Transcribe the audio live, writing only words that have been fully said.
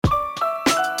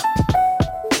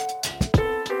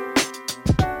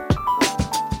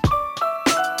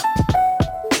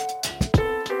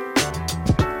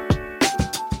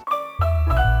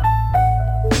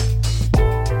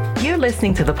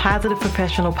listening to the Positive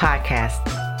Professional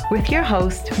Podcast with your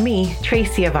host, me,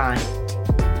 Tracy Yvonne.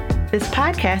 This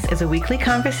podcast is a weekly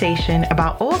conversation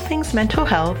about all things mental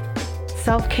health,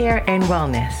 self-care, and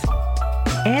wellness.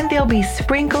 And there'll be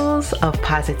sprinkles of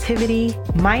positivity,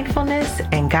 mindfulness,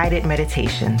 and guided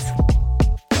meditations.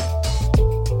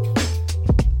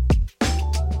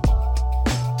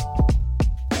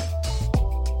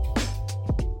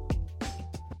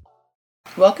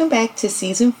 Welcome back to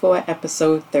Season 4,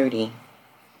 Episode 30.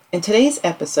 In today's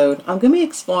episode, I'm going to be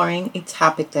exploring a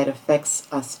topic that affects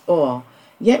us all,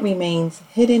 yet remains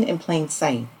hidden in plain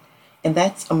sight, and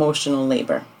that's emotional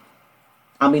labor.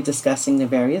 I'll be discussing the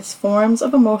various forms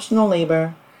of emotional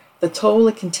labor, the toll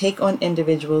it can take on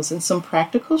individuals, and some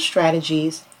practical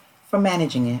strategies for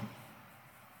managing it.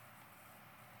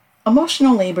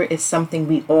 Emotional labor is something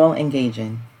we all engage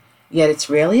in, yet it's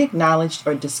rarely acknowledged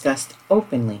or discussed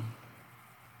openly.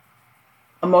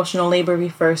 Emotional labor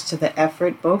refers to the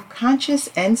effort, both conscious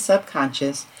and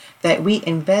subconscious, that we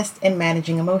invest in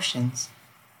managing emotions,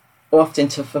 often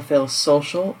to fulfill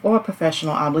social or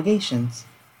professional obligations.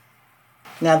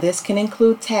 Now, this can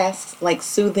include tasks like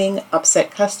soothing upset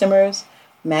customers,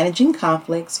 managing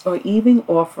conflicts, or even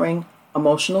offering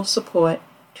emotional support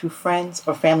to friends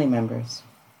or family members.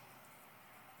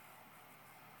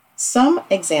 Some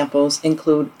examples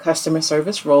include customer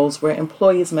service roles where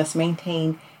employees must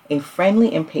maintain a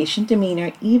friendly and patient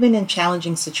demeanor even in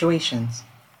challenging situations.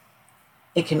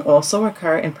 It can also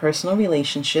occur in personal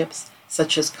relationships,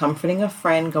 such as comforting a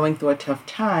friend going through a tough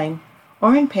time,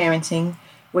 or in parenting,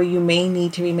 where you may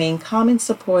need to remain calm and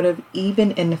supportive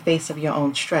even in the face of your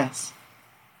own stress.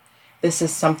 This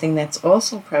is something that's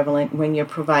also prevalent when you're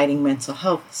providing mental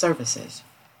health services.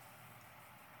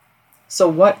 So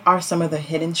what are some of the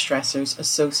hidden stressors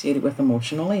associated with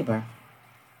emotional labor?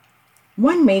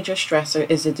 One major stressor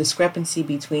is the discrepancy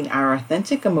between our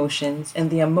authentic emotions and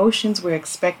the emotions we're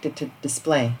expected to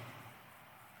display.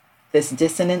 This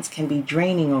dissonance can be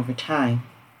draining over time.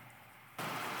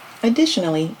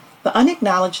 Additionally, the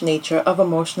unacknowledged nature of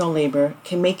emotional labor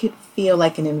can make it feel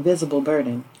like an invisible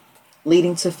burden,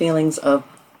 leading to feelings of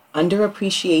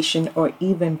underappreciation or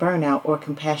even burnout or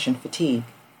compassion fatigue.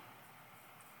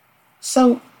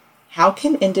 So, how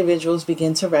can individuals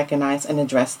begin to recognize and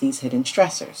address these hidden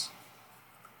stressors?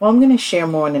 Well, I'm going to share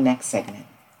more in the next segment.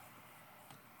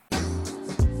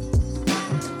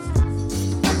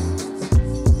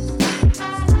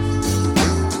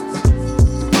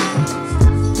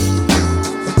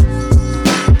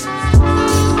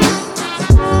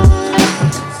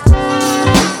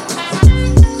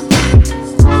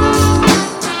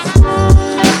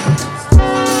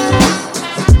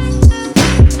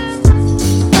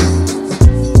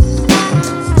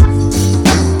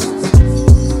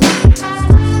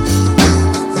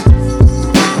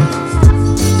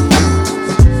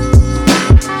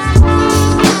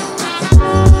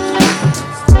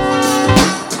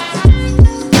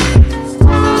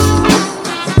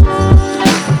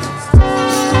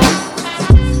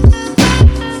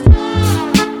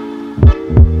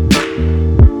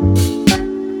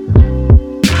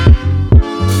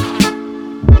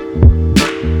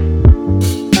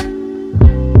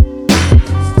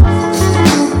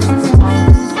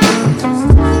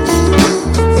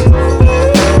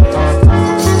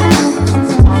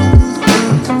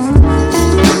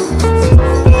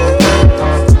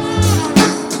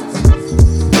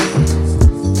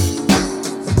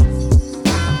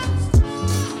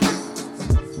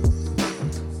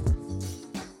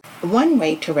 One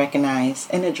way to recognize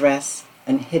and address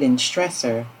a hidden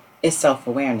stressor is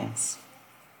self-awareness.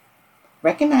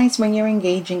 Recognize when you're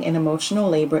engaging in emotional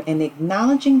labor and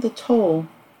acknowledging the toll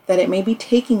that it may be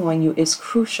taking on you is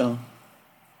crucial.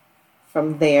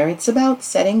 From there, it's about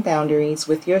setting boundaries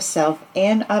with yourself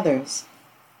and others.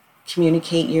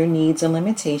 Communicate your needs and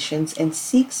limitations and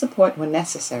seek support when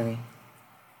necessary.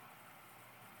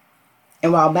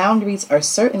 And while boundaries are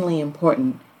certainly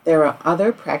important, there are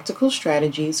other practical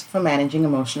strategies for managing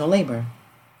emotional labor.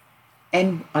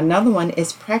 And another one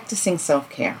is practicing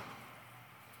self-care,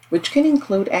 which can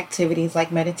include activities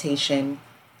like meditation,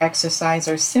 exercise,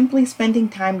 or simply spending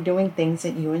time doing things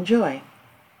that you enjoy.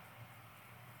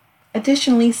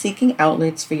 Additionally, seeking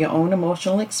outlets for your own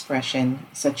emotional expression,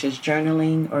 such as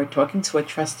journaling or talking to a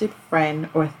trusted friend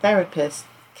or therapist,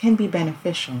 can be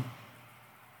beneficial.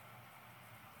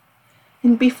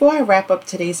 And before I wrap up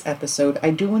today's episode, I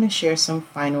do want to share some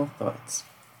final thoughts.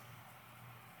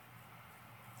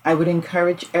 I would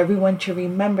encourage everyone to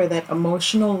remember that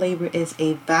emotional labor is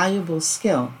a valuable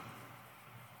skill,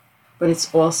 but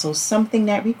it's also something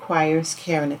that requires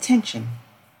care and attention.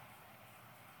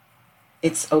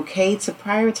 It's okay to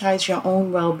prioritize your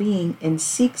own well-being and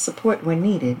seek support when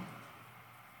needed.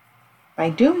 By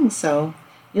doing so,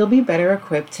 you'll be better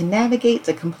equipped to navigate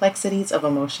the complexities of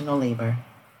emotional labor.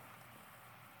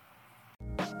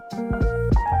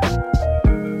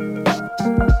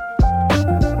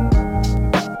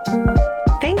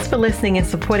 Thanks for listening and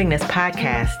supporting this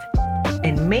podcast.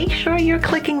 And make sure you're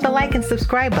clicking the like and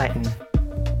subscribe button.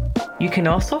 You can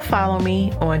also follow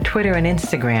me on Twitter and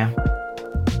Instagram.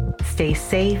 Stay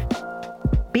safe,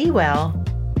 be well,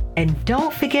 and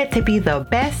don't forget to be the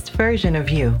best version of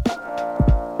you.